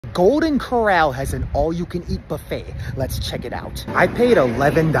Golden Corral has an all-you-can-eat buffet. Let's check it out. I paid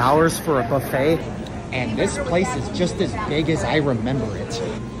 $11 for a buffet, and this place is just as big as I remember it.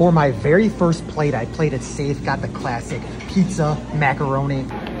 For my very first plate, I played it safe, got the classic pizza, macaroni.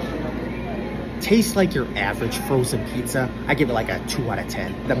 Tastes like your average frozen pizza. I give it like a 2 out of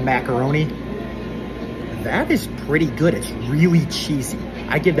 10. The macaroni, that is pretty good. It's really cheesy.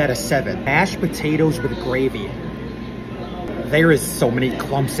 I give that a 7. Mashed potatoes with gravy. There is so many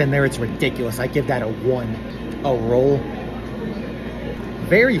clumps in there, it's ridiculous. I give that a 1. A roll,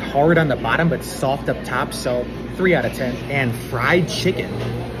 very hard on the bottom, but soft up top, so 3 out of 10. And fried chicken.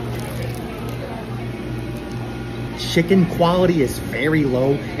 Chicken quality is very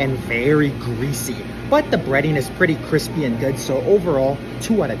low and very greasy, but the breading is pretty crispy and good, so overall,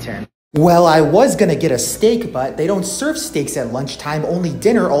 2 out of 10. Well, I was gonna get a steak, but they don't serve steaks at lunchtime, only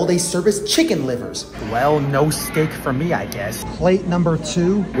dinner. All they serve is chicken livers. Well, no steak for me, I guess. Plate number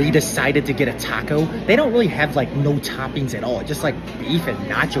 2, we decided to get a taco. They don't really have like no toppings at all, just like beef and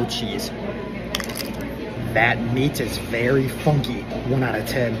nacho cheese. That meat is very funky, 1 out of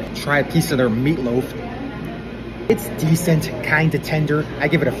 10. Try a piece of their meatloaf. It's decent, kinda tender. I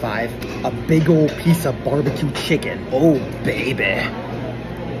give it a 5. A big old piece of barbecue chicken. Oh, baby.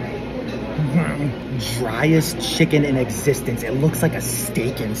 Driest chicken in existence. It looks like a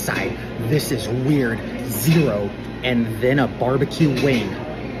steak inside. This is weird. 0. And then a barbecue wing.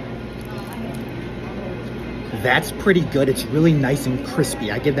 That's pretty good. It's really nice and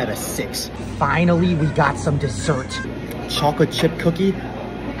crispy. I give that a 6. Finally, we got some dessert. Chocolate chip cookie.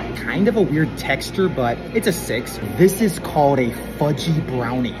 Kind of a weird texture, but it's a 6. This is called a fudgy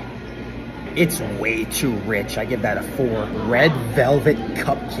brownie. It's way too rich. I give that a 4. Red velvet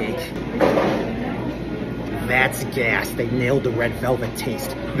cupcake. That's gas. They nailed the red velvet taste.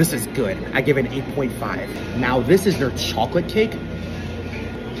 This is good. I give it an 8.5. Now this is their chocolate cake.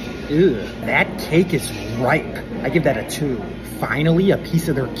 Ew, that cake is ripe. I give that a 2. Finally, a piece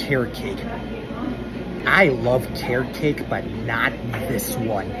of their carrot cake. I love carrot cake, but not this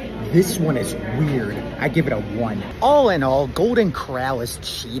one. This one is weird. I give it a 1. All in all, Golden Corral is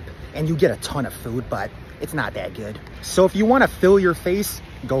cheap and you get a ton of food, but it's not that good. So if you want to fill your face,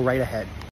 go right ahead.